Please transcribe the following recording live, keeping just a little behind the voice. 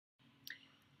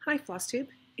Hi Flosstube,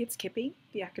 it's Kippy,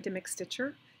 the Academic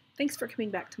Stitcher. Thanks for coming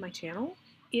back to my channel.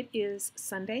 It is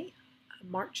Sunday,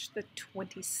 March the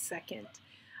 22nd.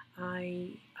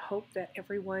 I hope that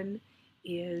everyone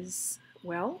is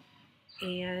well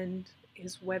and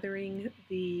is weathering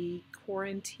the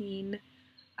quarantine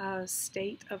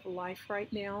state of life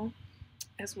right now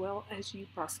as well as you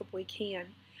possibly can.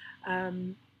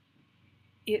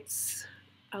 It's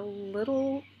a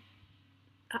little,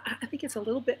 I think it's a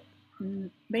little bit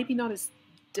maybe not as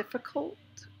difficult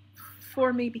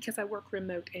for me because I work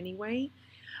remote anyway.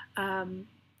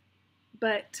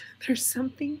 But there's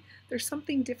something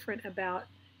different about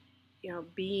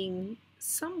being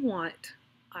somewhat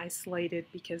isolated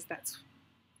because that's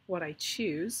what I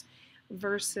choose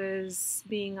versus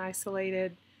being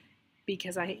isolated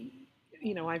because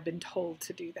I've been told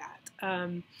to do that.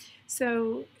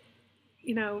 So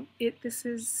this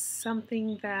is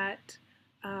something that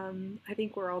I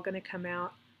think we're all going to come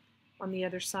out on the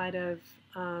other side of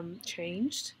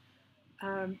changed,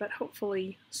 but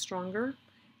hopefully stronger.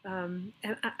 And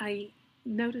I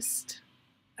noticed,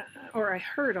 or I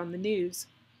heard on the news,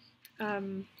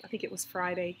 I think it was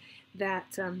Friday,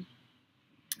 that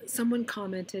someone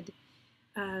commented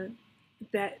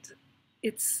that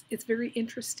it's very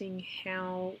interesting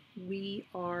how we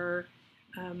are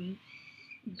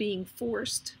being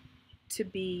forced to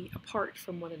be apart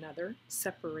from one another,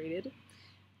 separated,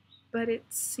 but it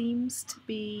seems to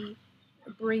be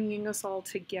bringing us all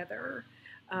together,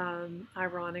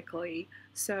 ironically.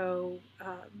 So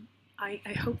I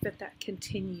hope that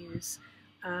continues.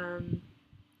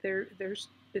 There's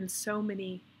been so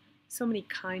many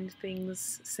kind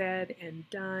things said and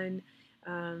done.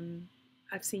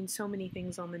 I've seen so many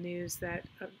things on the news that,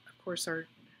 of course, are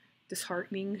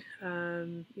disheartening.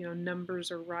 Numbers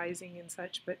are rising and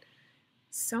such, but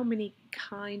so many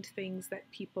kind things that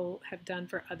people have done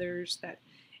for others that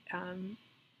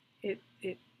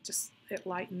it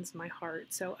lightens my heart.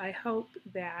 So I hope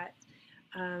that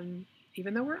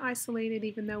even though we're isolated,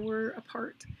 even though we're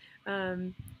apart,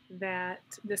 that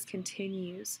this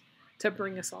continues to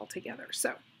bring us all together.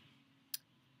 So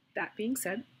that being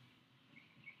said,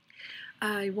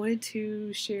 I wanted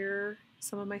to share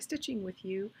some of my stitching with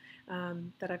you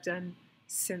that I've done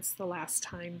since the last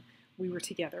time we were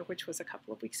together, which was a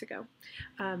couple of weeks ago.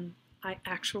 I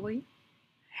actually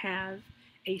have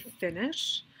a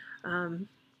finish, and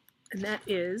that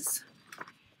is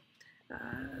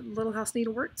Little House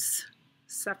Needleworks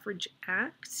Suffrage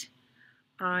Act.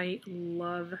 I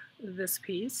love this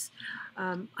piece.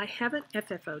 I haven't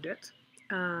FFO'd it,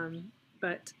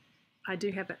 but I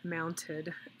do have it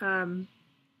mounted. Here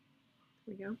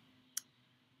we go.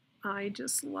 I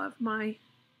just love my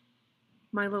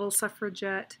little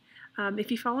suffragette.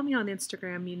 If you follow me on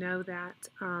Instagram, you know that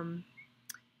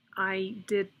I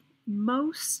did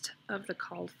most of the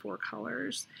called for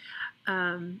colors,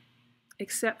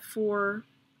 except for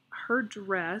her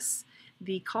dress.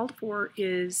 The called for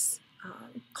is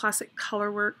Classic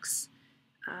Colorworks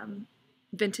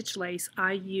vintage lace.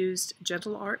 I used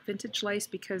Gentle Art vintage lace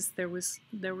because there was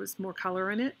more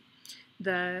color in it.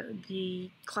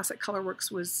 The Classic Colorworks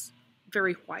was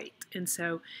very white, and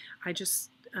so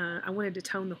I wanted to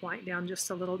tone the white down just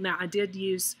a little. Now I did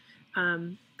use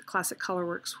the Classic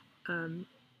Colorworks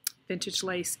vintage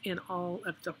lace in all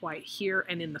of the white here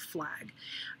and in the flag,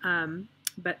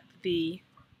 but the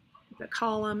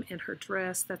column and her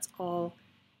dress, that's all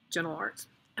Gentle Art.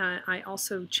 I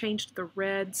also changed the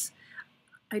reds.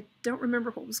 I don't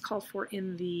remember what was called for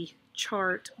in the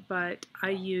chart, but I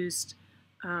used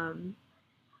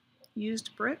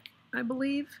brick, I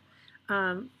believe,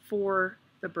 for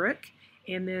the brick,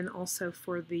 and then also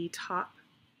for the top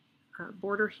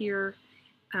border here,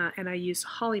 and I used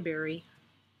hollyberry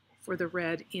for the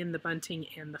red in the bunting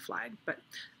and the flag. But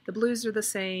the blues are the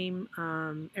same.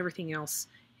 Everything else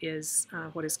is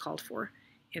what is called for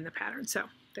in the pattern. So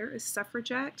there is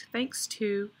Suffrage Act. Thanks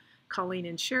to Colleen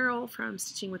and Cheryl from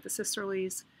Stitching with the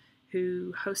Sisterlies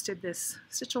who hosted this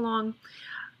stitch along.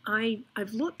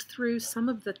 I've looked through some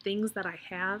of the things that I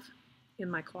have in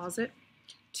my closet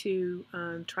to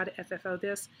try to FFO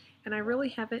this, and I really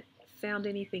haven't found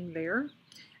anything there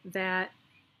that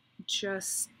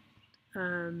just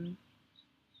that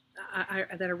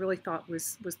I really thought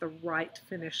was the right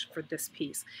finish for this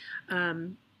piece.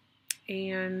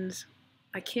 And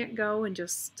I can't go and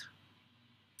just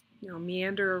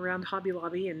meander around Hobby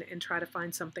Lobby and try to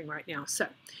find something right now. So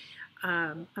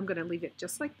I'm going to leave it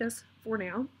just like this for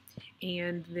now,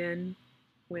 and then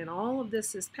when all of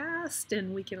this is past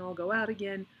and we can all go out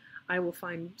again, I will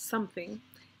find something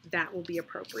that will be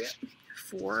appropriate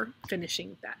for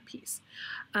finishing that piece.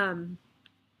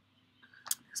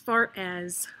 As far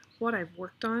as what I've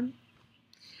worked on,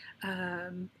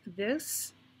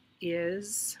 this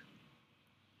is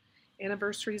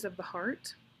Anniversaries of the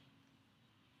Heart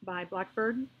by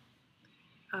Blackbird.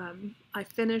 I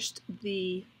finished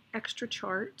the extra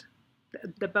chart,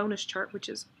 the bonus chart, which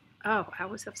is, oh, I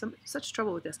always have such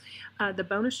trouble with this. The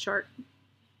bonus chart,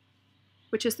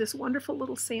 which is this wonderful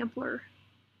little sampler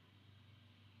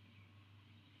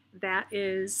that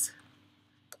is,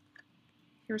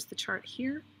 here's the chart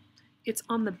here. It's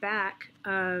on the back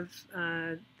of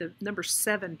the number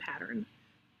 7 pattern,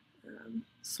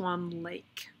 Swan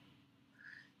Lake.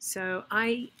 So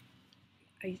I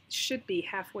should be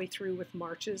halfway through with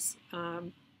March's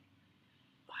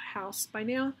house by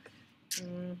now.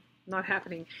 Not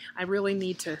happening. I really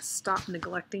need to stop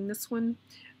neglecting this one.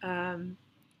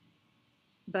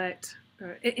 But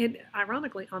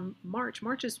ironically, on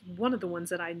March is one of the ones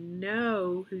that I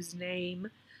know whose name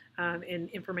and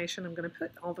information I'm going to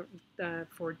put all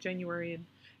for January and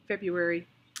February.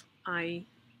 I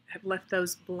have left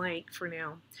those blank for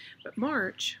now. But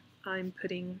March, I'm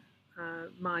putting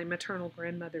my maternal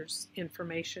grandmother's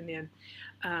information in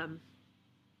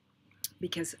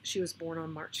because she was born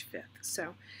on March 5th.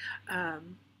 So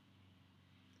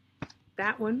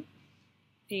that one,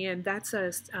 and that's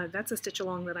a stitch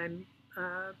along that I'm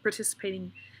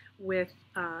participating with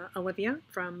Olivia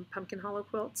from Pumpkin Hollow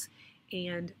Quilts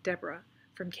and Deborah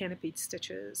from Canopied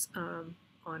Stitches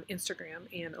on Instagram,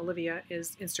 and Olivia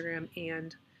is Instagram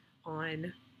and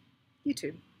on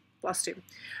YouTube, Flosstube.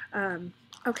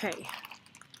 Okay,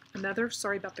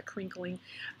 sorry about the crinkling.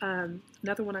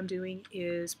 Another one I'm doing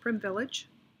is Prim Village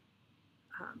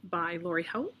by Lori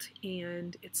Holt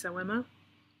and It's So Emma.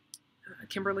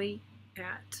 Kimberly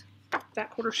at That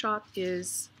Quarter Shop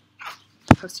is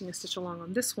posting a stitch along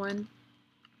on this one,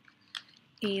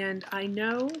 and I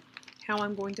know how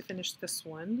I'm going to finish this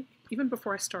one. Even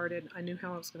before I started, I knew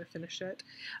how I was going to finish it.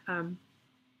 I'm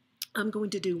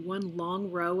going to do one long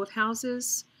row of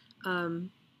houses, and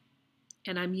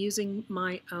I'm using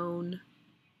my own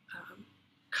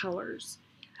colors.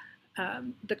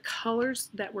 The colors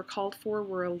that were called for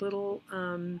were a little,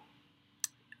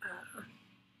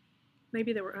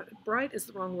 maybe they were, bright is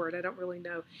the wrong word, I don't really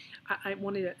know. I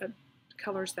wanted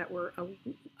colors that were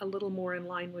a little more in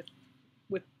line with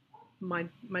my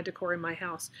decor in my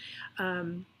house.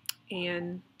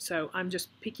 And so I'm just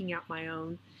picking out my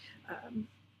own.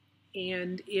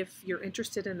 And if you're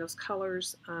interested in those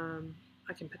colors,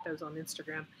 I can put those on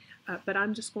Instagram. But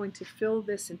I'm just going to fill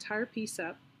this entire piece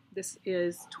up. This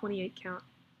is 28 count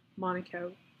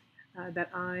Monaco that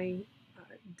I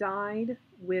dyed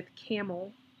with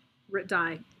camel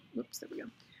dye. Whoops, there we go.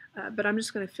 But I'm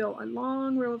just going to fill a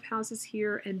long row of houses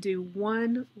here and do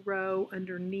one row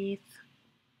underneath,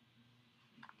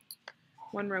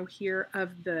 one row here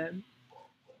of the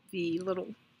little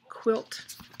quilt,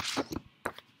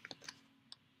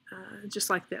 just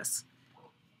like this.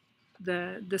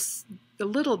 The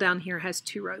little down here has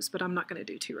 2 rows, but I'm not going to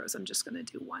do 2 rows. I'm just going to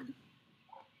do 1,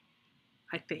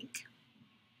 I think.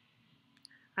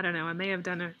 I don't know. I may have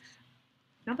done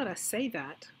now that I say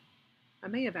that, I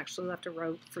may have actually left a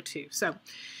row for 2. So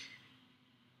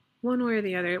one way or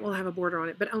the other, it will have a border on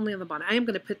it, but only on the bottom. I am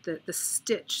going to put the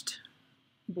stitched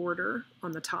border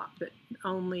on the top, but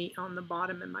only on the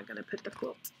bottom am I going to put the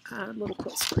little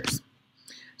quilt squares.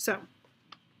 So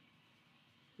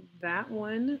that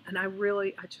one, and I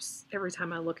just, every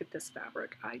time I look at this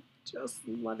fabric, I just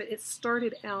love it. It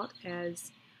started out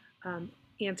as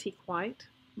antique white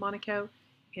Monaco,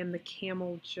 and the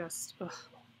camel just,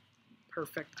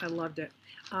 perfect. I loved it.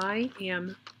 I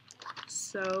am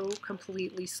so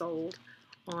completely sold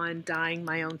on dyeing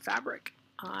my own fabric.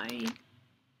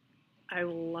 I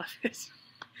love it.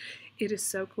 It is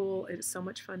so cool. It is so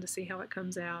much fun to see how it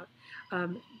comes out.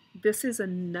 This is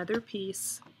another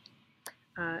piece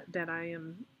that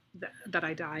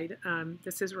I dyed.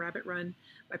 This is Rabbit Run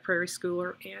by Prairie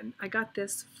Schooler, and I got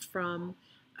this from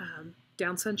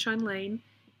Down Sunshine Lane.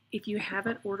 If you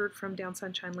haven't ordered from Down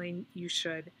Sunshine Lane, you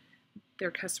should.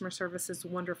 Their customer service is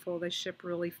wonderful. They ship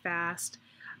really fast.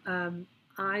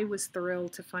 I was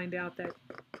thrilled to find out that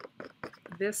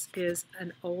this is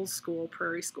an old school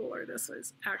Prairie Schooler. This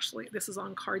is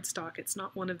on cardstock. It's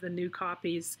not one of the new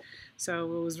copies, so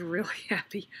I was really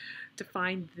happy to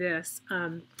find this.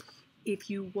 If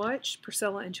you watch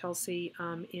Priscilla and Chelsea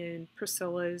in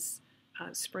Priscilla's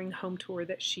spring home tour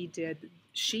that she did,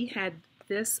 she had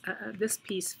this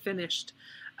piece finished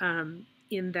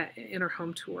in her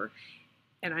home tour,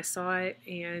 and I saw it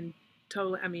and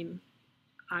totally. I mean,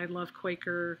 I love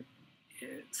Quaker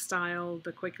style,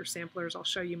 the Quaker samplers. I'll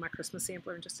show you my Christmas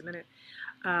sampler in just a minute.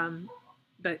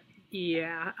 But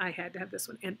Yeah, I had to have this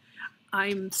one. And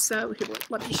I'm so, here,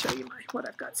 let me show you what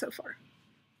I've got so far.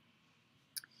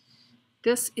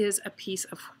 This is a piece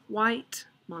of white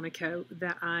Monaco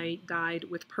that I dyed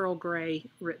with pearl gray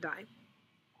Rit dye.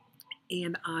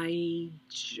 And I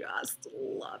just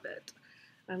love it.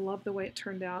 I love the way it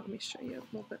turned out. Let me show you a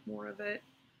little bit more of it.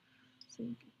 So,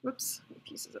 whoops, the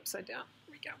piece is upside down.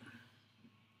 Here we go.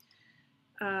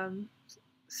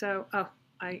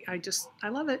 I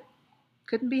love it.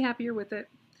 Couldn't be happier with it.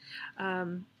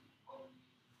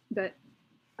 But,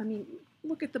 I mean,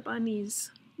 look at the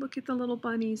bunnies. Look at the little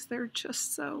bunnies. They're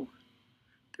so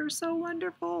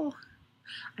wonderful.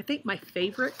 I think my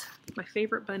favorite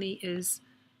bunny is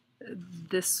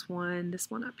this one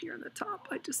up here on the top.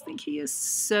 I just think he is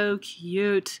so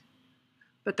cute.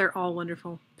 But they're all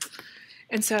wonderful.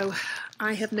 And so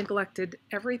I have neglected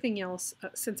everything else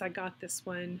since I got this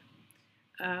one.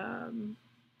 I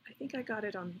think I got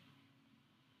it on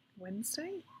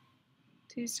Wednesday,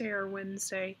 Tuesday or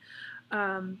Wednesday.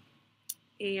 And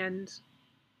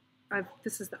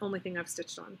this is the only thing I've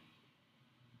stitched on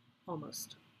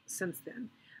almost since then.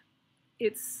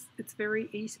 It's very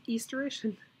Easterish,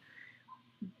 and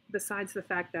besides the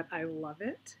fact that I love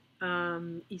it,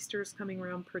 Easter's coming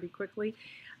around pretty quickly.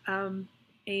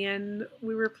 And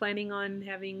we were planning on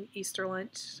having Easter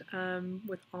lunch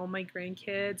with all my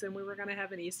grandkids, and we were going to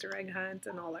have an Easter egg hunt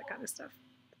and all that kind of stuff.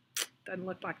 Doesn't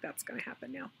look like that's going to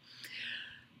happen now.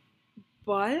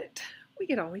 But we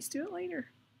could always do it later.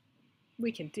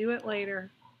 We can do it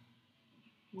later.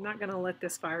 I'm not going to let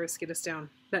this virus get us down,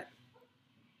 but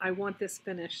I want this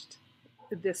finished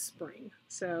this spring.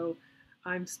 So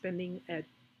I'm spending a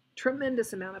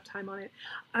tremendous amount of time on it.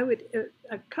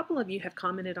 A couple of you have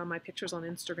commented on my pictures on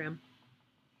Instagram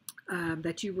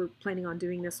that you were planning on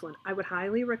doing this one. I would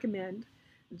highly recommend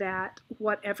that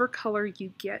whatever color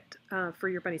you get for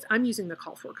your bunnies, I'm using the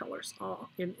call for colors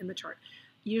in the chart.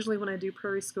 Usually when I do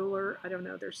Prairie Schooler, I don't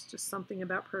know, there's just something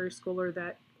about Prairie Schooler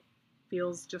that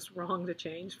feels just wrong to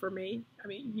change for me. I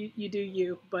mean, you do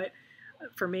you, but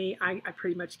for me, I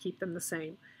pretty much keep them the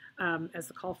same as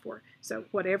the call for. So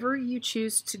whatever you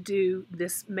choose to do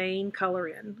this main color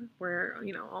in, where,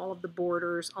 you know, all of the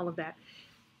borders, all of that,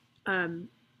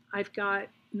 I've got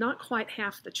not quite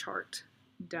half the chart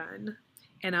done,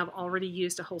 and I've already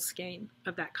used a whole skein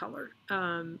of that color.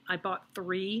 I bought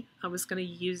 3. I was going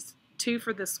to use 2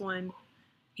 for this one,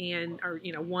 or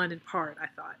 1 in part. I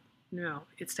thought, no,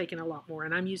 it's taken a lot more,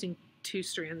 and I'm using 2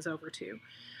 strands over 2.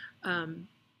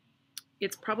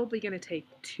 It's probably going to take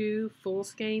 2 full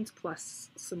skeins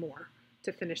plus some more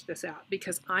to finish this out,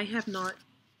 because I have not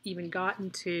even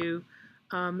gotten to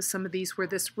some of these where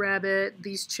this rabbit,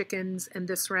 these chickens, and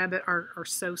this rabbit are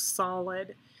so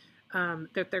solid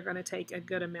that they're going to take a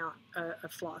good amount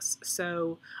of floss.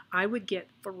 So I would get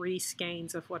 3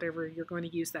 skeins of whatever you're going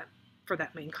to use for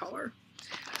that main color.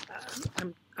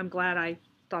 I'm glad I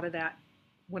thought of that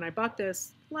when I bought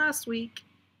this last week,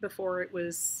 before it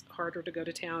was harder to go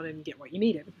to town and get what you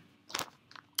needed.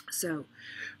 So,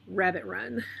 Rabbit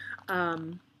Run.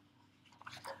 I'm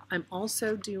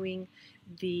also doing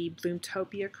the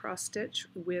Bloomtopia cross stitch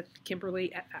with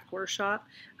Kimberly at Backwear Shop.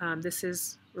 This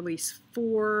is release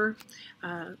 4.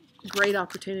 Great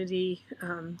opportunity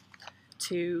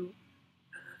to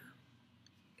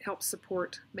help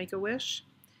support Make-A-Wish.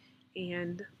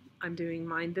 And I'm doing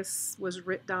mine. This was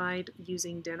Rit dyed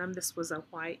using denim. This was a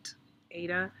white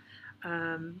Ada,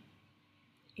 and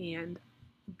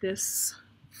this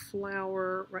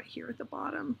flower right here at the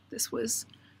bottom, this was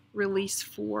release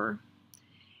 4,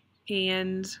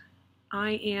 and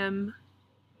I am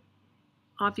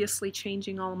obviously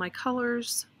changing all of my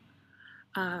colors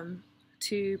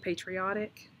to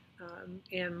patriotic,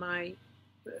 and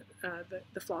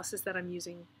the flosses that I'm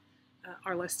using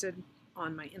are listed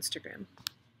on my Instagram.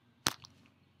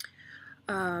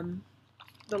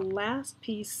 The last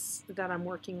piece that I'm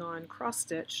working on cross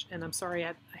stitch, and I'm sorry,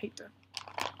 I hate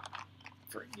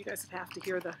for you guys to have to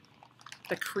hear the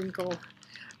crinkle.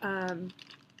 I'll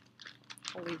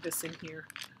leave this in here.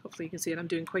 Hopefully you can see it. I'm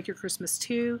doing Quaker Christmas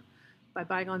 2 by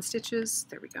Bygone Stitches.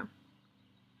 There we go.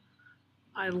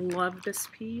 I love this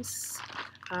piece.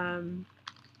 I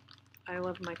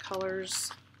love my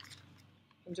colors.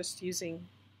 I'm just using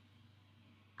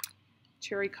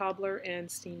Cherry Cobbler and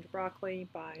Steamed Broccoli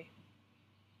by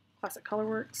Classic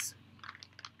Colorworks.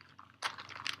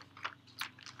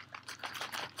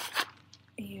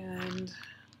 And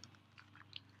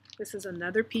this is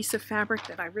another piece of fabric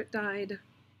that I Rit dyed.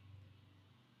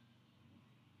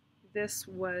 This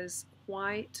was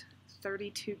white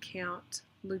 32 count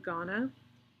Lugana,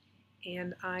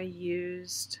 and I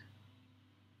used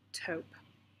taupe,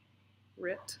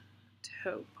 Rit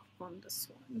taupe on this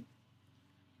one.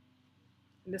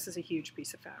 And this is a huge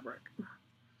piece of fabric,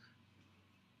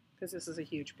 because this is a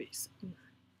huge piece.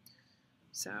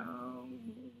 So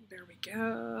there we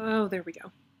go. There we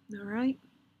go. All right.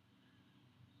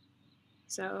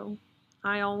 So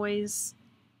I always,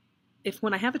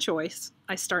 when I have a choice,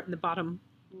 I start in the bottom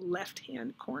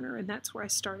left-hand corner, and that's where I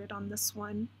started on this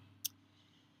one.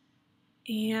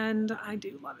 And I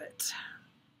do love it.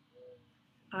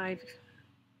 I've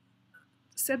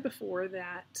said before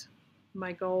that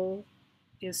my goal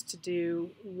is to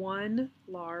do one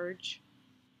large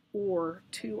or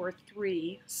 2 or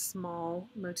 3 small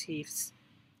motifs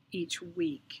each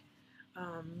week.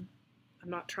 I'm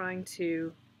not trying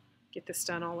to get this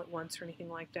done all at once or anything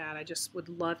like that. I just would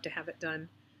love to have it done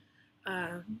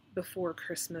before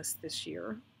Christmas this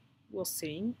year. We'll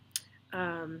see.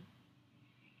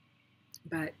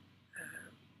 But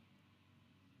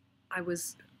I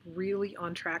was really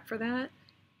on track for that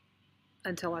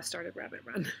until I started Rabbit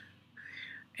Run.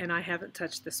 And I haven't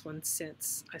touched this one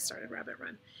since I started Rabbit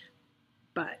Run.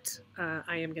 But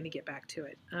I am going to get back to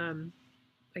it.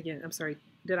 Again, I'm sorry,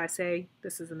 did I say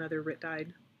this is another Rit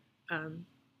dyed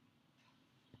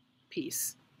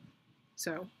piece?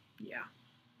 So yeah,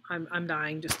 I'm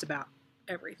dyeing just about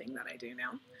everything that I do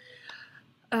now.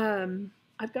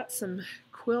 I've got some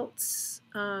quilts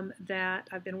that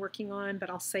I've been working on, but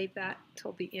I'll save that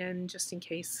till the end just in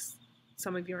case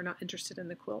some of you are not interested in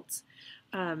the quilts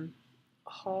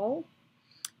haul.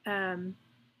 I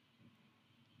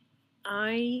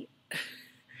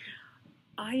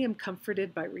am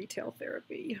comforted by retail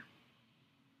therapy.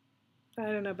 I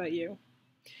don't know about you,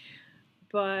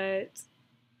 but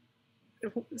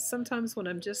sometimes when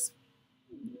I'm just,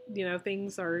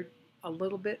 things are a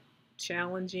little bit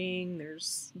challenging,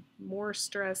 there's more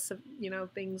stress of,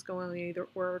 things going on either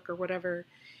at work or whatever,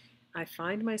 I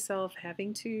find myself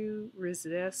having to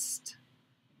resist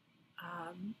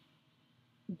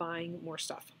buying more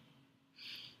stuff.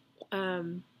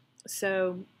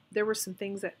 So there were some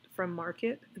things from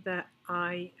Market that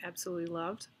I absolutely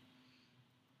loved.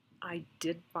 I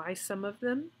did buy some of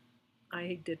them.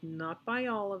 I did not buy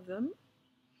all of them.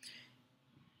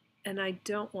 And I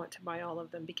don't want to buy all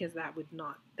of them because that would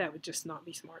just not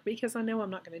be smart, because I know I'm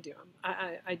not going to do them.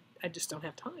 I just don't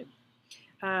have time.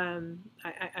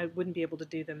 I wouldn't be able to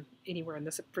do them anywhere in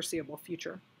the foreseeable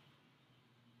future.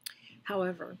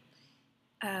 However,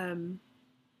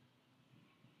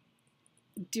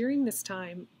 during this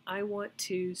time, I want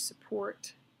to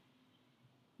support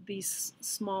these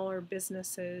smaller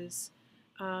businesses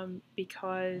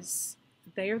because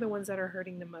they are the ones that are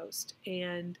hurting the most.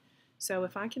 And so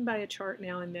if I can buy a chart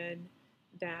now and then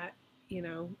that,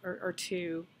 or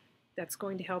two, that's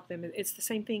going to help them. It's the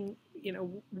same thing,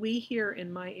 we here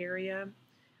in my area,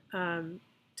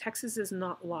 Texas is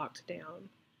not locked down.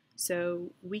 So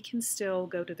we can still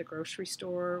go to the grocery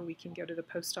store, we can go to the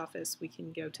post office, we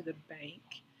can go to the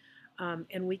bank,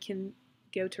 and we can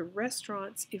go to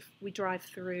restaurants if we drive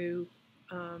through,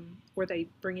 or they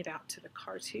bring it out to the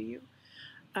car to you.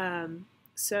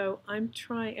 So I'm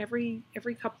trying every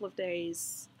couple of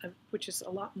days, which is a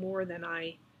lot more than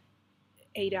I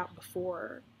ate out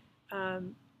before.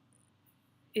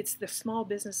 It's the small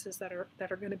businesses that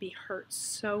are going to be hurt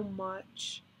so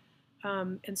much.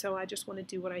 And so I just want to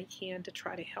do what I can to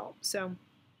try to help. So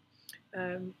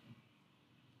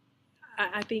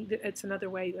I think that it's another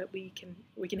way that we can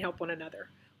help one another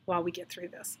while we get through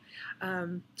this.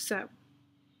 So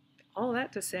all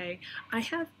that to say, I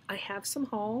have some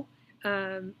haul.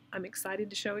 I'm excited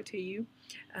to show it to you,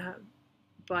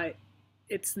 but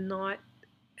it's not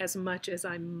as much as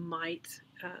I might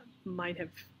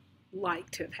have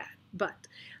liked to have had. But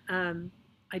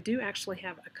I do actually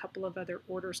have a couple of other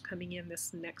orders coming in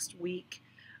this next week,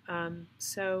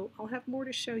 so I'll have more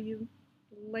to show you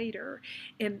later.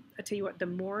 And I tell you what, the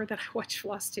more that I watch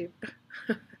Flosstube,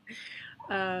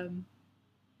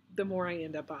 the more I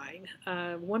end up buying.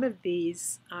 One of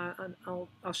these, I'll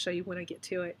show you when I get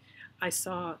to it. I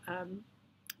saw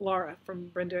Laura from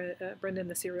Brenda and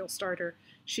the Serial Starter.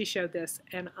 She showed this,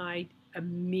 and I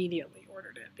immediately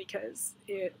ordered it because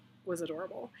it was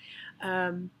adorable.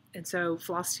 And so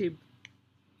Flosstube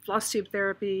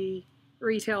therapy,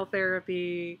 retail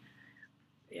therapy,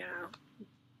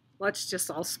 let's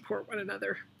just all support one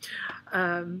another.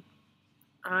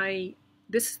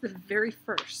 This is the very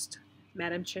first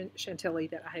Madame Chantilly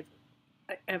that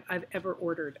I've ever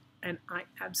ordered, and I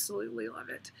absolutely love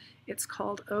it. It's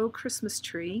called Oh Christmas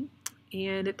Tree,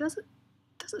 and it doesn't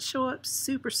show up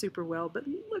super well, but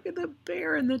look at the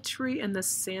bear and the tree and the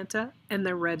Santa and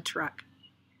the red truck.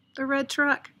 The red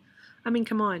truck. I mean,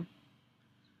 come on.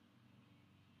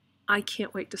 I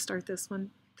can't wait to start this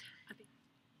one.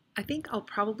 I think I'll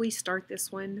probably start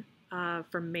this one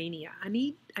from Mania. I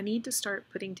need to start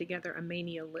putting together a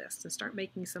Mania list and start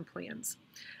making some plans.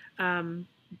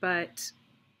 But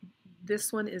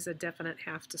this one is a definite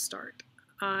have to start.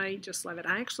 I just love it.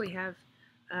 I actually have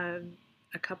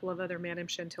a couple of other Madame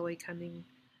Chantilly coming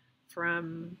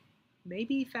from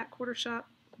maybe Fat Quarter Shop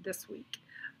this week.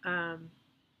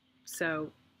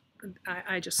 So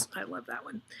I love that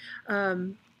one.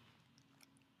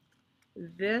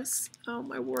 This, oh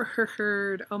my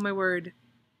word,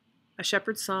 A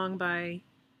Shepherd's Song by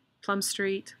Plum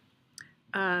Street.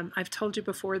 I've told you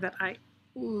before that I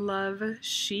love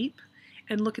sheep,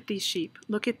 and look at these sheep.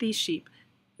 Look at these sheep.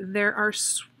 There are,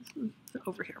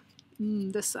 over here,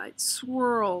 this side,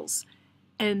 swirls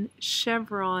and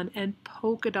chevron and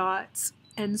polka dots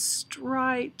and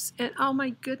stripes, and oh my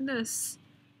goodness,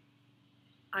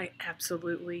 I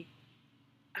absolutely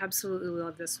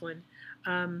love this one.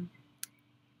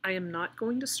 I am not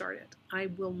going to start it. I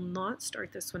will not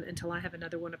start this one until I have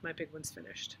another one of my big ones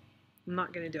finished. I'm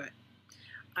not going to do it.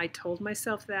 I told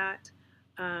myself that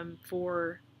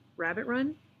for Rabbit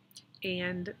Run,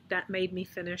 and that made me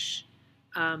finish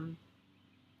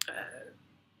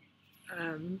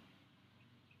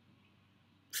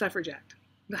Suffragette.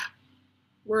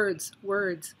 Words.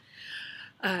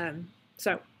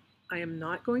 So I am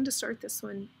not going to start this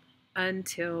one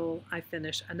until I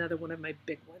finish another one of my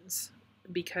big ones,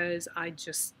 because I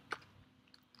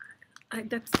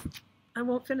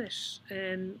won't finish,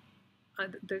 and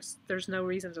there's no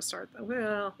reason to start.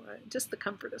 Well, just the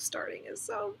comfort of starting is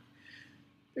so.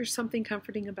 There's something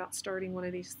comforting about starting one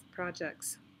of these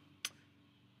projects,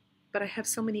 but I have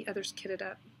so many others kitted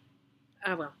up.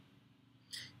 Well,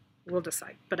 we'll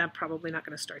decide, but I'm probably not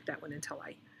going to start that one until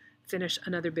I finish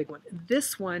another big one.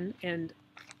 This one, and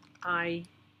I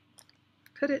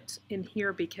put it in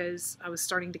here because I was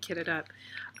starting to kit it up.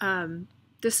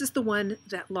 This is the one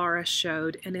that Laura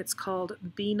showed, and it's called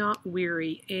Be Not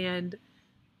Weary, and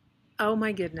oh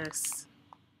my goodness,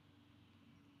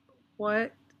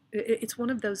 what, it's one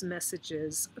of those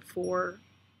messages for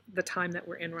the time that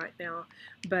we're in right now,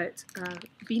 but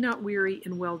be not weary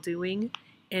in well-doing,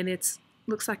 and it's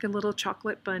looks like a little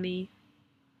chocolate bunny,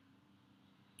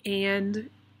 and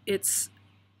it's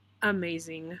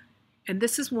amazing. And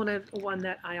this is one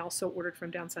that I also ordered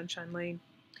from Down Sunshine Lane.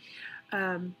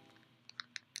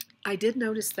 I did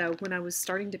notice, though, when I was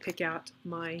starting to pick out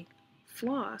my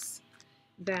floss,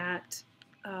 that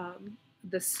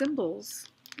the symbols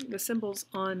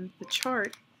on the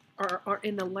chart are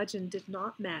in the legend did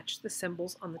not match the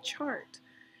symbols on the chart.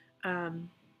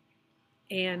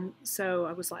 And so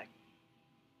I was like,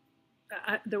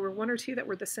 there were one or two that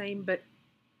were the same, but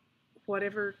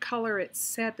whatever color it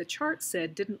said, the chart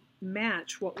said, didn't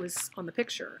match what was on the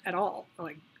picture at all,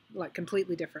 like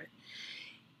completely different.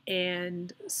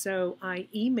 And so I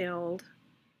emailed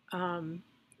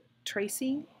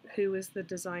Tracy, who is the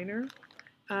designer.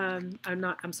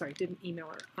 Didn't email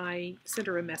her. I sent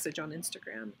her a message on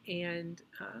Instagram and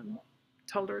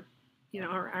told her,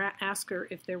 or I asked her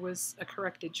if there was a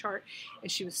corrected chart,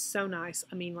 and she was so nice.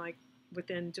 I mean, like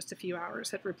within just a few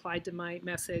hours, had replied to my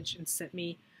message and sent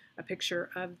me a picture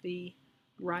of the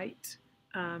right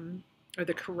or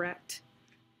the correct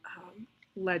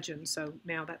legend. So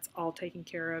now that's all taken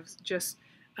care of. Just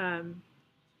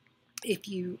if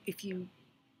you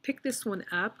pick this one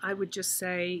up, I would just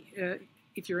say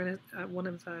if you're in one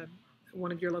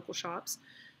of your local shops,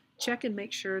 check and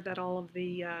make sure that all of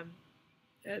the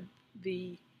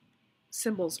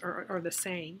symbols are the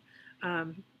same,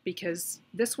 because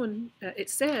this one it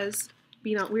says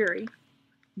 "Be not weary,"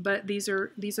 but these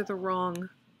are the wrong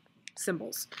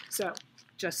symbols. So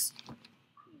just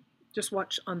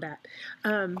watch on that.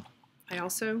 I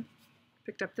also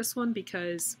picked up this one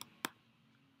because,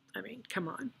 I mean, come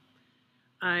on.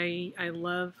 I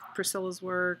love Priscilla's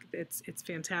work. It's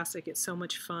fantastic. It's so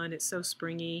much fun. It's so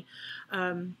springy.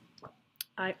 There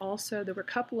were a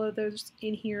couple of those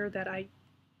in here that I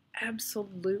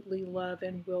absolutely love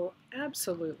and will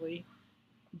absolutely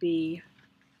be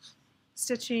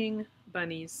stitching.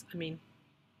 Bunnies. I mean,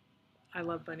 I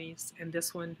love bunnies, and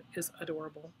this one is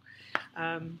adorable.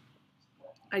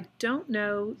 I don't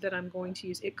know that I'm going to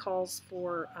use, it calls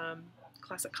for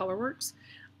Classic Colorworks.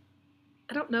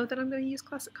 I don't know that I'm going to use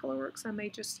Classic Colorworks. I may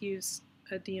just use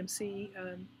a DMC.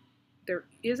 There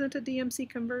isn't a DMC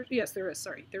conversion. Yes, there is.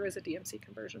 Sorry, there is a DMC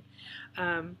conversion.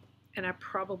 And I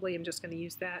probably am just going to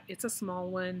use that. It's a small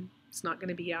one. It's not going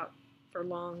to be out for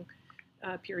long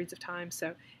periods of time.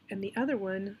 So, and the other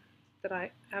one that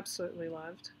I absolutely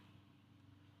loved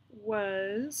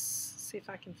was, see if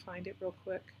I can find it real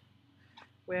quick.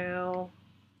 Well,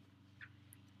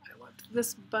 I loved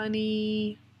this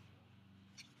bunny.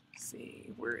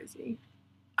 see, where is he?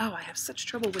 Oh, I have such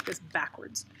trouble with this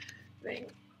backwards thing.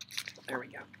 There we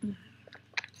go.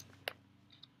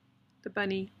 The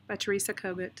Bunny by Teresa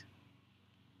Kogut.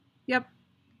 Yep,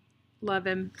 love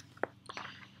him.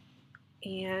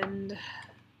 And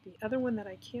the other one that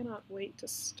I cannot wait to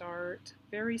start,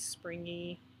 very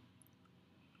springy.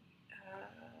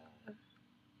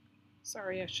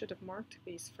 Sorry, I should have marked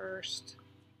these first.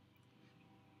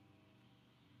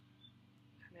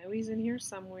 I know he's in here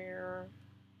somewhere.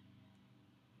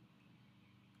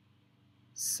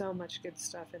 So much good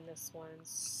stuff in this one.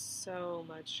 So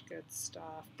much good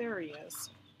stuff. There he is.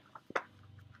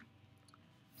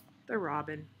 The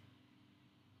robin.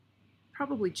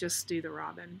 Probably just do the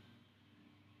robin.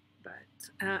 But,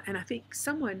 and I think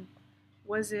someone,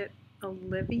 was it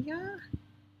Olivia,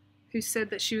 who said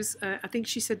that she was, I think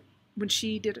she said when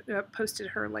she did posted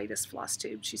her latest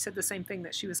Flosstube, she said the same thing,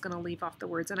 that she was going to leave off the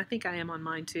words. And I think I am on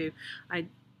mine too. I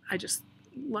just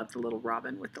love the little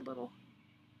robin with the little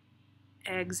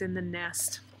eggs in the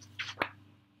nest.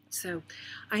 So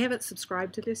I haven't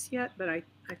subscribed to this yet, but I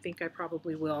think I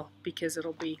probably will, because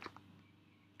it'll be,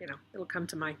 you know, it'll come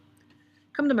to my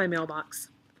mailbox.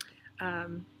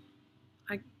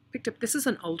 I picked up, this is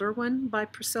an older one by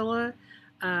Priscilla,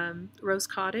 Rose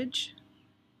Cottage,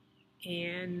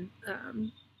 and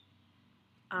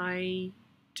I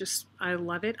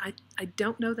love it. I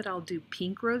don't know that I'll do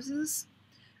pink roses.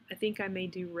 I think I may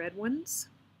do red ones.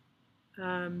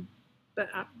 But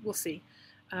we'll see.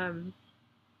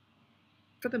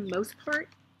 For the most part,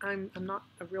 I'm not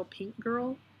a real pink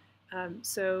girl,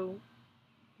 so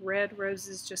red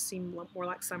roses just seem more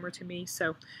like summer to me,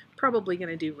 so probably going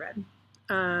to do red.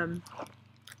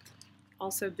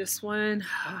 Also this one,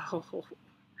 oh,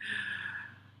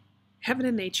 Heaven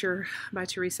and Nature by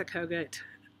Teresa Kogut.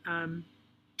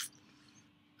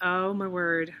 Oh my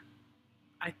word.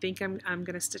 I think I'm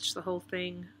going to stitch the whole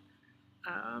thing.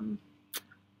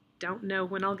 Don't know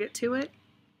when I'll get to it,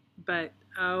 but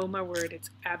oh my word,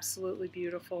 it's absolutely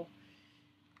beautiful.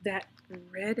 That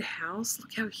red house,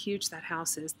 look how huge that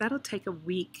house is. That'll take a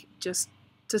week just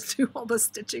to do all the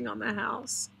stitching on the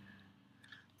house,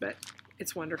 but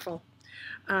it's wonderful.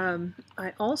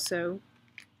 I also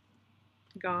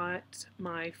got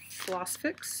my Floss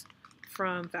Fix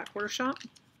from Fat Quarter Shop.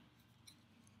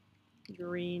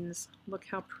 Greens, look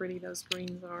how pretty those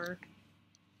greens are.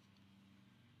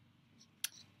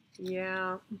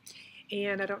 Yeah,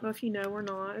 and I don't know if you know or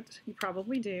not, you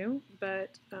probably do,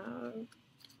 but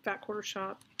Fat Quarter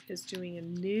Shop is doing a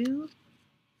new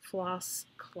floss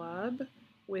club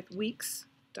with Weeks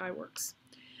Dye Works.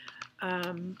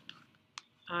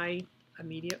 I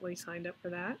immediately signed up for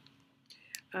that.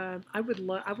 I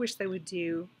wish they would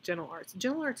do Gentle Arts.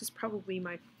 Gentle Arts is probably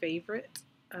my favorite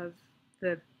of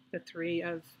the three,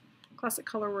 of Classic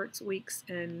Colorworks, Weeks,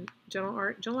 and Gentle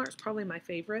Art. Gentle Art's probably my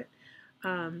favorite.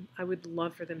 I would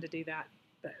love for them to do that,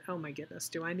 but oh my goodness,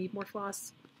 do I need more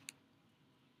floss?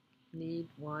 Need,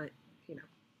 want, you know,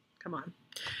 come on.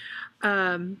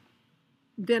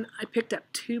 Then I picked up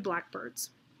 2 Blackbirds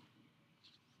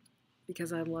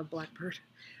because I love Blackbird.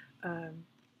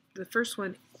 The first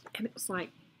one, and it was like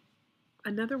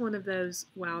another one of those,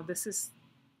 wow, this is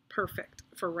perfect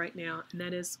for right now, and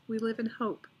that is We Live in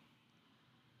Hope.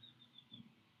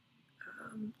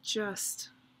 Just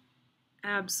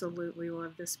absolutely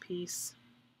love this piece,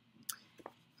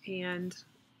 and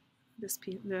this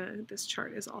piece, this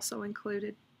chart is also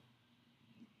included.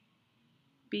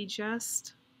 Be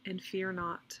just and fear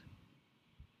not.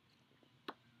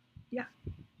 Yeah.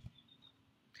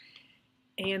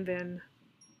 And then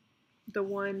the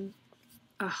one,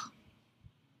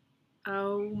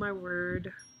 oh my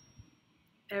word,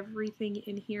 everything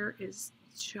in here is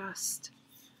just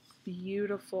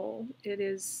beautiful. It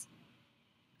is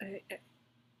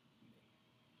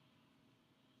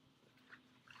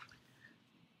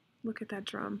look at that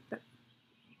drum.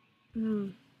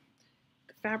 The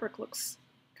fabric looks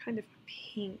kind of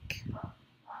pink.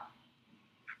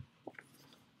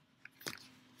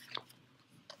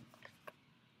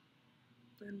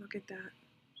 And look at that.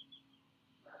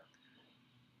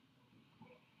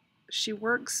 She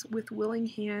works with willing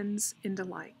hands in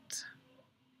delight.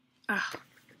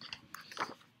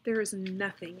 There is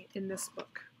nothing in this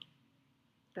book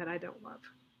that I don't love.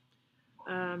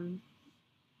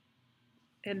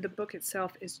 And the book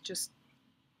itself is just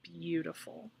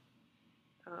beautiful.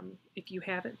 If you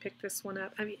haven't picked this one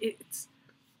up, I mean, it's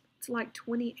like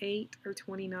 $28 or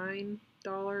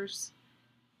 $29,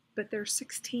 but there's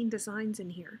 16 designs in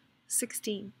here.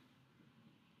 16.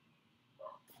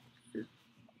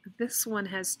 This one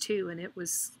has 2, and it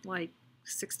was like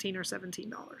 $16 or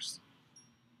 $17.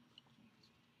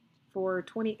 For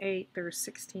 28, there's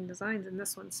 16 designs in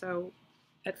this one. So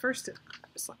at first it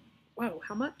was like, whoa,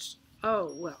 how much?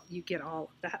 Oh, well, you get all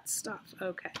of that stuff.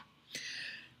 Okay.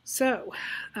 So,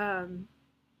 and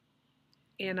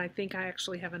I think I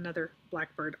actually have another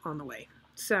blackbird on the way.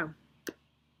 So,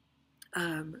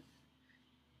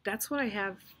 that's what I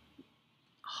have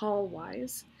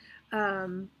haul-wise.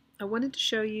 I wanted to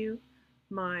show you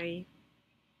my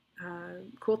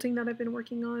quilting that I've been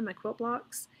working on, my quilt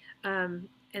blocks, and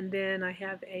then I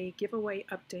have a giveaway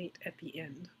update at the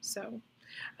end. So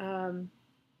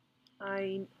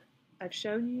I've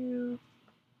shown you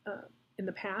in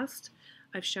the past,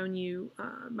 I've shown you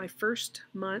my first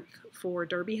month for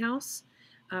Derby House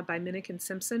by Minnick and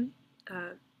Simpson,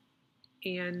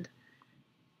 and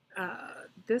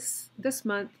this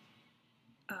month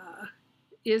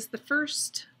is the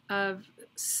first of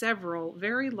several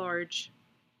very large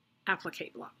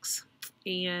applique blocks.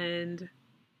 And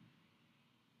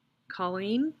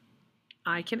Colleen,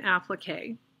 I can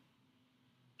applique.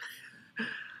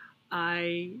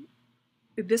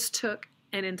 This took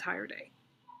an entire day.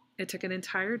 It took an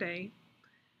entire day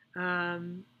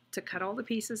to cut all the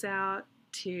pieces out,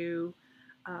 to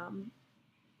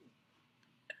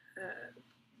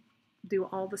do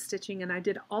all the stitching, and I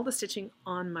did all the stitching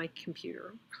on my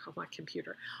computer,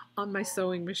 on my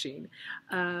sewing machine.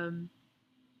 The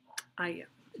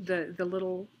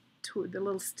little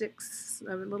sticks,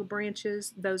 little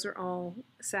branches, those are all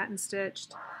satin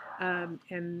stitched,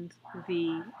 and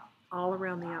the all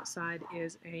around the outside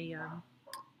is a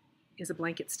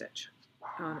blanket stitch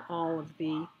on all of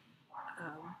the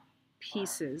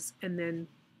pieces, and then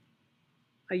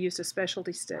I used a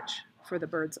specialty stitch for the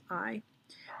bird's eye.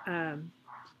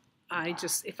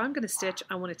 If I'm going to stitch,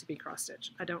 I want it to be cross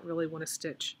stitch. I don't really want to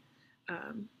stitch,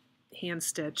 hand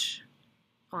stitch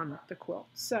on the quilt.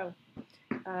 So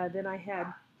then I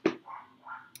had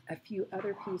a few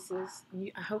other pieces.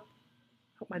 I hope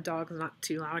my dog's not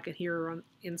too loud. I can hear her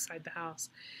inside the house.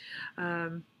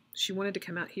 She wanted to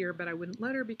come out here, but I wouldn't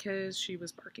let her because she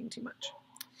was barking too much.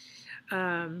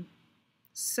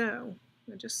 So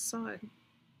I just saw a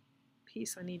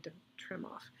piece I need to trim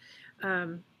off.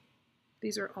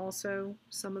 These are also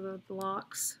some of the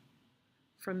blocks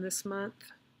from this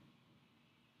month.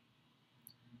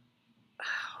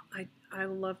 Oh, I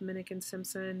love Minnick and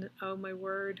Simpson. Oh my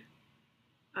word.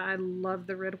 I love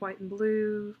the red, white, and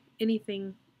blue.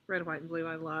 Anything red, white, and blue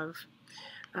I love.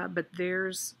 But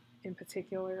theirs in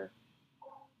particular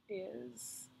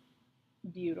is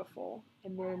beautiful.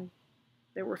 And then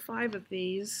there were 5 of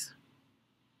these.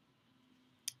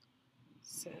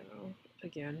 So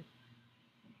again,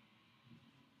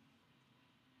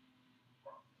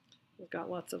 we've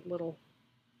got lots of little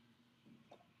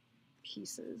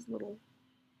pieces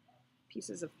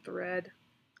of thread.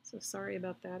 So sorry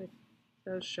about that if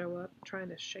those show up. I'm trying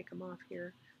to shake them off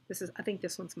here. I think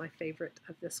this one's my favorite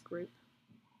of this group,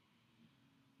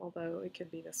 although it could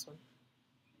be this one.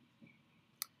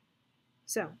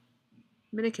 So,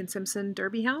 Minnick and Simpson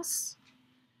Derby House.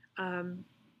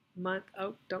 Month,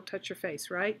 oh, don't touch your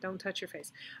face, right? Don't touch your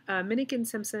face. Minnick and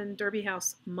Simpson Derby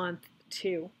House month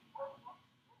 2.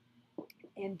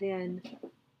 And then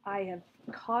I have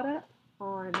caught up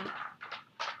on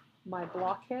my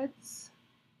blockheads.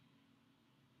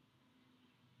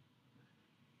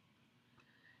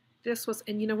 This was,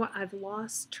 and you know what? I've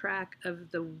lost track of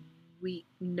the week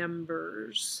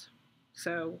numbers.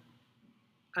 So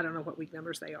I don't know what week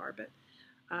numbers they are, but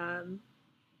and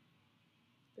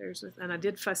I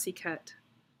did fussy cut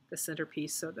the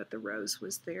centerpiece so that the rose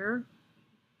was there.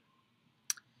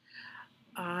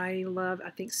 I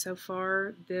think so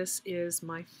far this is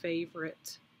my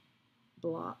favorite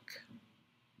block.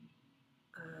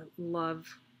 Love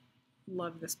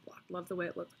this block. Love the way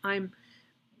it looks. I'm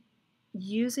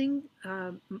using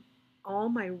all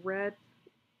my red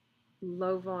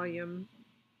low volume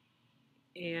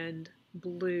and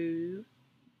blue,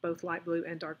 both light blue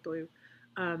and dark blue,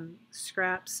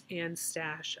 scraps and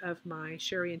stash of my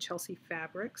Sherry and Chelsea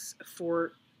fabrics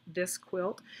for this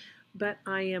quilt. But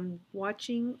I am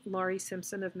watching Laurie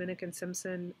Simpson of Minnick and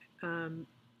Simpson.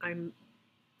 I'm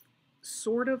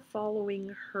sort of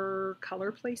following her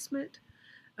color placement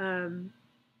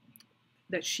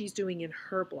that she's doing in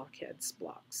her blockheads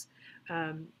blocks.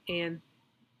 And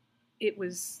it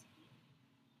was,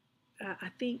 I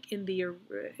think in the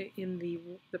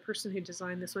person who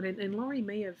designed this one, and Laurie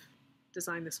may have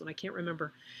designed this one, I can't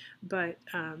remember, but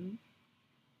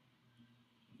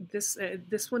this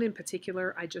one in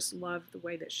particular, I just love the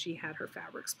way that she had her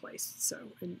fabrics placed,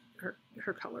 so, and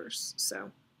her colors.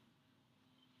 So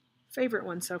favorite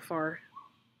one so far.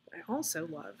 I also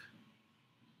love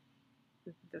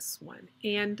this one,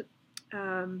 and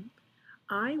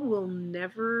I will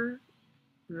never,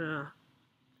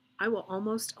 I will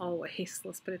almost always,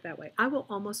 let's put it that way, I will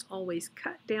almost always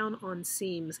cut down on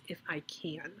seams if I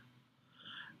can.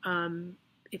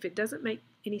 If it doesn't make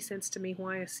any sense to me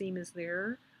why a seam is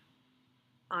there,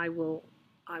 I will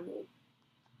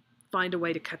find a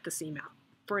way to cut the seam out.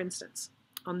 For instance,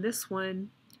 on this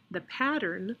one, the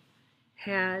pattern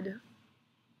had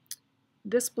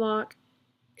this block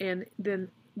and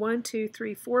then 1, 2,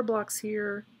 3, 4 blocks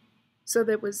here. So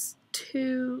there was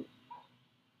 2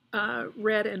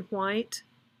 red and white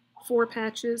 4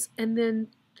 patches, and then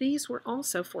these were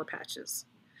also 4 patches.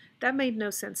 That made no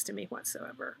sense to me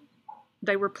whatsoever.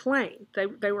 They were plain.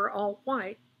 They were all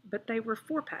white, but they were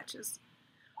 4 patches.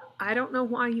 I don't know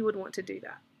why you would want to do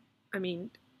that. I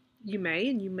mean, you may,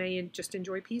 and you may just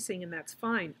enjoy piecing, and that's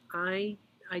fine. I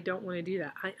don't want to do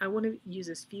that. I want to use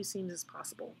as few seams as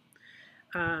possible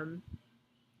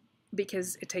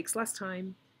because it takes less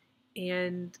time,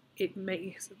 and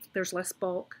there's less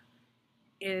bulk,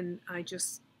 and I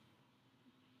just,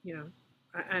 you know,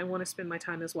 I want to spend my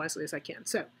time as wisely as I can.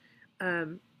 So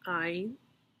I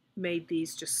made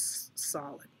these just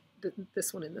solid.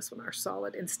 This one and this one are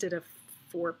solid instead of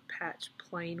 4 patch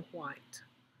plain white.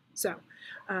 So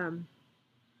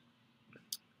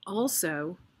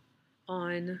also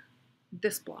on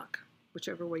this block,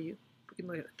 whichever way you can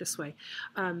look at it this way,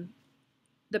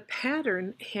 the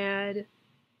pattern had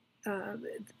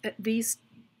this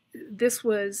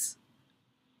was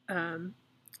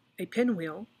a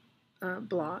pinwheel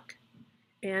block,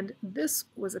 and this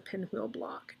was a pinwheel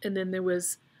block, and then there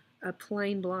was a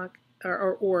plain block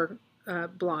or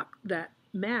block that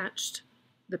matched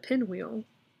the pinwheel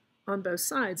on both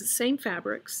sides, the same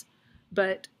fabrics,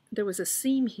 but there was a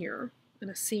seam here and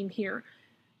a seam here,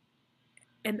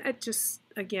 and that just,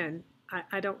 again,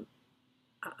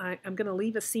 I'm going to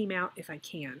leave a seam out if I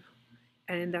can,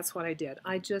 and that's what I did.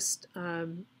 I just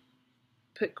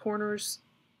put corners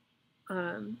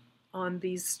on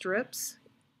these strips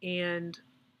and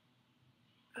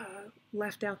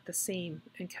left out the seam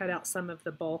and cut out some of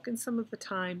the bulk and some of the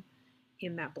time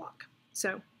in that block.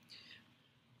 So,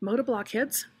 Moda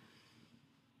blockheads,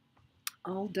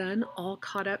 all done, all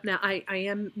caught up. Now, I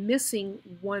am missing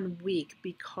 1 week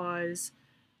because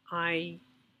I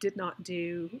did not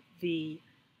do the,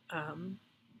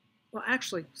 well,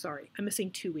 actually, sorry, I'm missing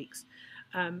 2 weeks.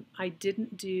 I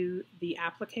didn't do the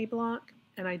applique block,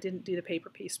 and I didn't do the paper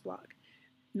piece block.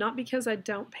 Not because I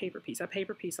don't paper piece. I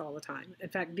paper piece all the time. In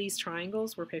fact, these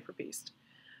triangles were paper pieced.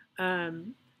 I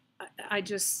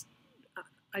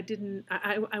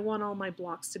want all my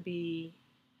blocks to be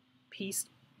pieced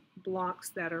blocks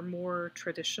that are more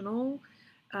traditional.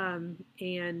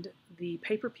 And the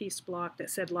paper piece block that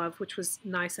said love, which was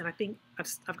nice, and I think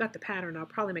I've got the pattern. I'll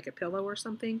probably make a pillow or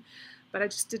something, but I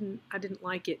didn't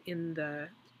like it in the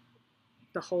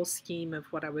whole scheme of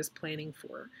what I was planning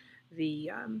for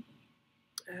the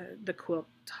quilt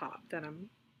top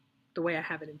the way I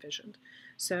have it envisioned.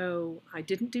 So I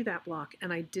didn't do that block,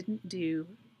 and I didn't do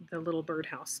the little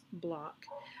birdhouse block.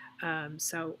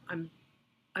 So I'm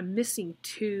missing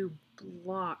 2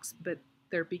 blocks, but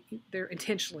they're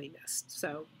intentionally missed.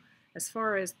 So as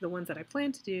far as the ones that I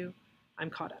plan to do, I'm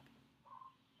caught up.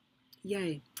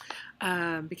 Yay.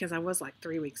 Because I was like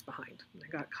 3 weeks behind. I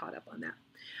got caught up on that.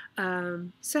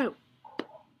 So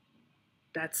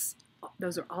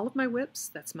those are all of my whips.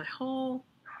 That's my haul,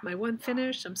 my one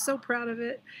finish. I'm so proud of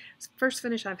it. It's the first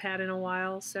finish I've had in a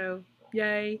while, so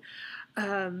yay.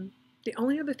 The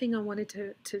only other thing I wanted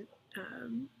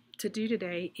to do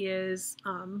today is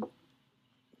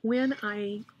when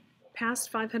I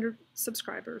passed 500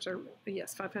 subscribers, or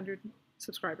yes, 500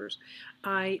 subscribers,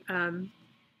 I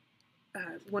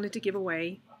wanted to give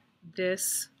away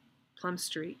this Plum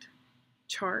Street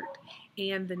chart,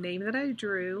 and the name that I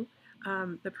drew,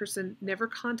 the person never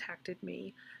contacted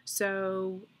me,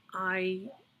 so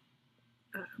I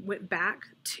went back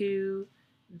to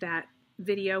that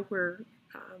video where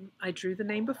I drew the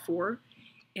name before,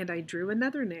 and I drew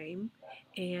another name,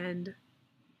 and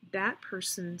that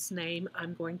person's name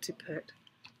I'm going to put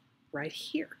right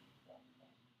here.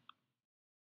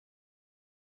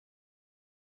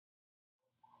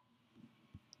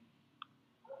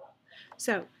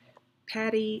 So,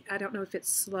 Patty, I don't know if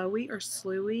it's Slowy or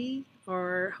Slewy,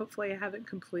 or hopefully I haven't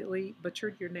completely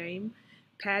butchered your name.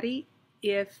 Patty,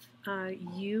 if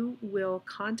you will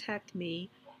contact me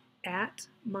at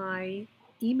my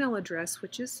email address,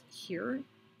 which is here,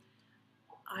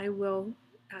 I will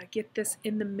get this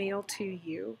in the mail to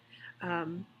you.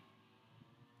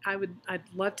 I'd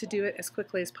love to do it as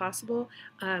quickly as possible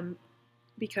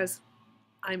because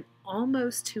I'm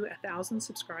almost to 1,000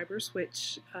 subscribers,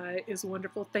 which is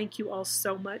wonderful. Thank you all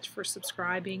so much for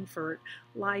subscribing, for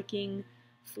liking,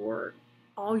 for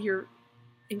all your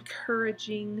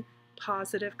encouraging,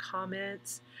 positive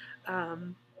comments.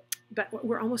 But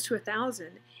we're almost to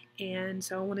 1,000, and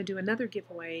so I want to do another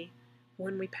giveaway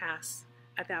when we pass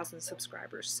 1,000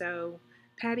 subscribers. So,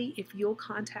 Patty, if you'll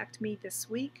contact me this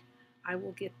week, I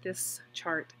will get this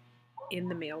chart in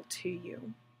the mail to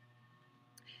you.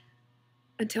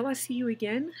 Until I see you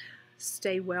again,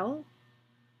 stay well,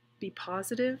 be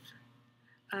positive,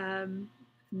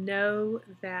 know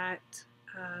that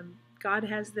God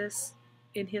has this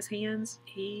in His hands.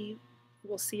 He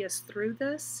will see us through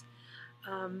this,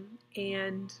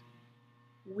 and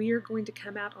we're going to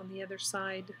come out on the other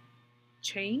side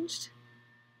changed,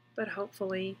 but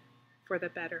hopefully for the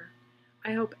better.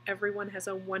 I hope everyone has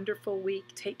a wonderful week.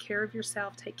 Take care of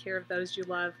yourself, take care of those you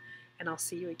love, and I'll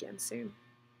see you again soon.